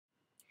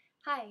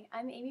Hi,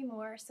 I'm Amy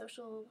Moore,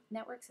 Social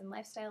Networks and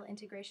Lifestyle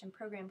Integration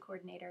Program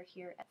Coordinator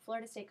here at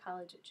Florida State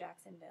College at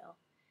Jacksonville.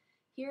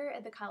 Here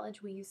at the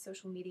college, we use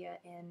social media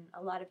in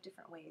a lot of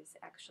different ways,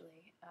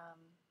 actually.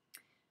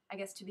 I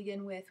guess to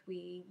begin with,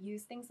 we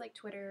use things like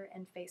Twitter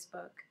and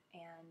Facebook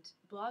and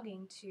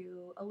blogging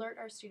to alert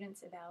our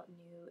students about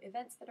new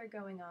events that are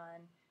going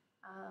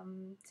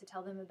on, to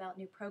tell them about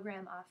new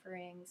program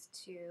offerings,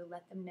 to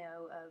let them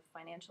know of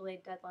financial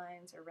aid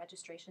deadlines or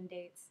registration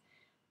dates,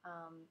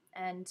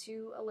 and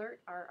to alert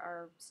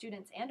our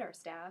students and our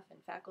staff and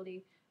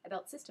faculty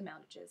about system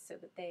outages so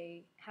that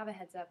they have a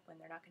heads up when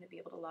they're not going to be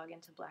able to log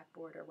into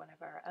Blackboard or one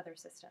of our other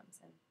systems.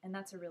 And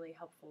that's a really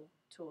helpful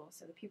tool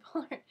so that people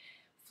aren't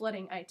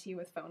flooding IT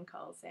with phone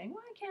calls saying,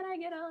 why can't I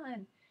get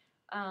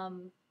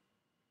on?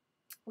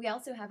 We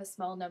also have a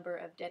small number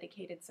of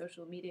dedicated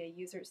social media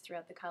users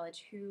throughout the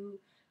college who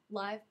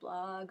live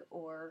blog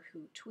or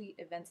who tweet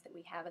events that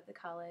we have at the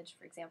college.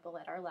 For example,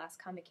 at our last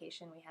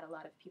convocation, we had a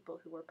lot of people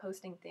who were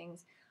posting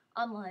things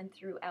online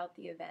throughout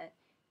the event.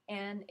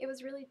 And it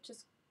was really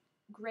just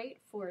great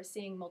for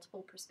seeing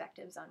multiple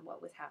perspectives on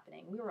what was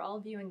happening. We were all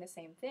viewing the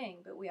same thing,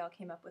 but we all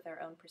came up with our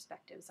own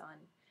perspectives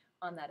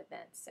on that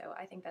event. So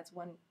I think that's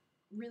one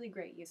really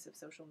great use of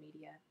social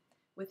media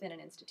within an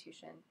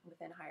institution,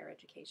 within higher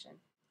education.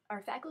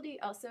 Our faculty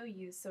also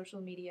use social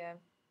media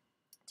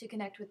to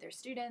connect with their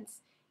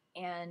students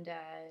and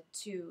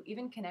to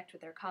even connect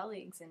with their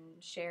colleagues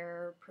and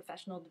share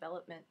professional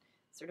development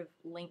sort of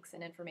links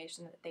and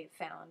information that they've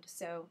found.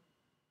 So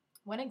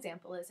one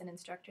example is an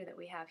instructor that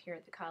we have here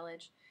at the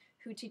college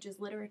who teaches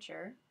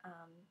literature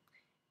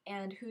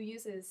and who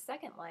uses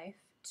Second Life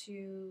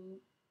to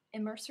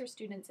immerse her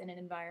students in an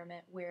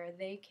environment where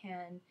they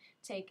can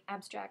take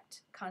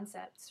abstract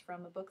concepts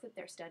from a book that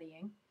they're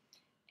studying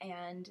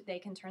and they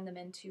can turn them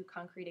into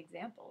concrete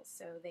examples.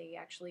 So they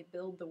actually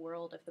build the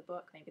world of the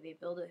book. Maybe they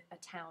build a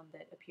town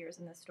that appears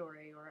in the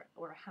story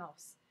or a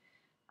house.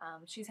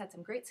 She's had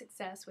some great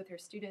success with her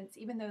students,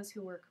 even those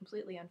who were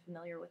completely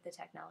unfamiliar with the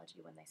technology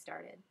when they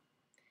started.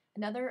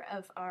 Another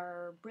of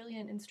our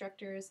brilliant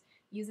instructors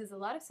uses a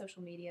lot of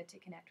social media to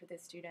connect with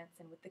his students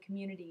and with the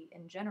community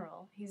in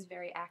general. He's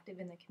very active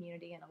in the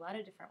community in a lot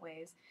of different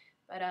ways,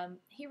 but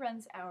he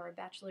runs our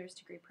bachelor's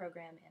degree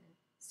program in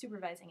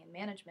supervising and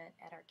management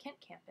at our Kent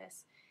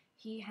campus.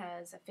 He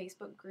has a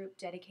Facebook group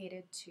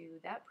dedicated to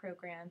that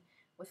program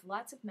with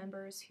lots of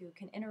members who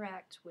can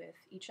interact with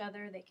each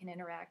other. They can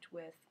interact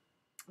with,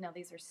 now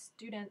these are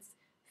students,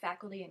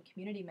 faculty, and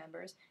community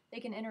members.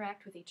 They can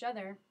interact with each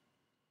other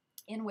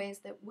in ways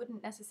that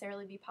wouldn't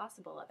necessarily be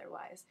possible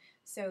otherwise.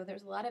 So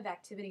there's a lot of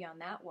activity on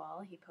that wall.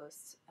 He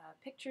posts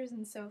pictures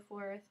and so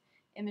forth,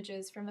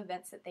 images from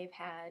events that they've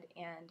had,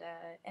 and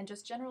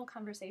just general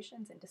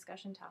conversations and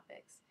discussion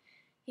topics.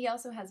 He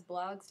also has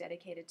blogs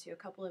dedicated to a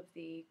couple of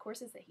the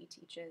courses that he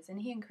teaches, and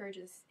he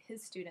encourages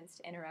his students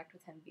to interact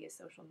with him via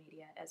social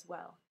media as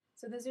well.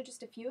 So those are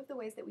just a few of the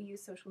ways that we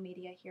use social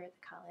media here at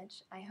the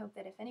college. I hope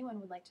that if anyone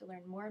would like to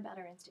learn more about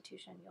our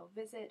institution, you'll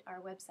visit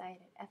our website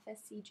at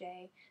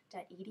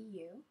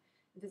fscj.edu,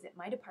 visit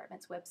my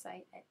department's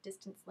website at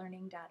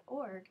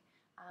distancelearning.org,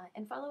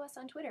 and follow us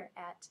on Twitter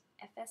at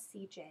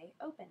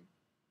FSCJOpen.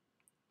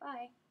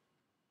 Bye.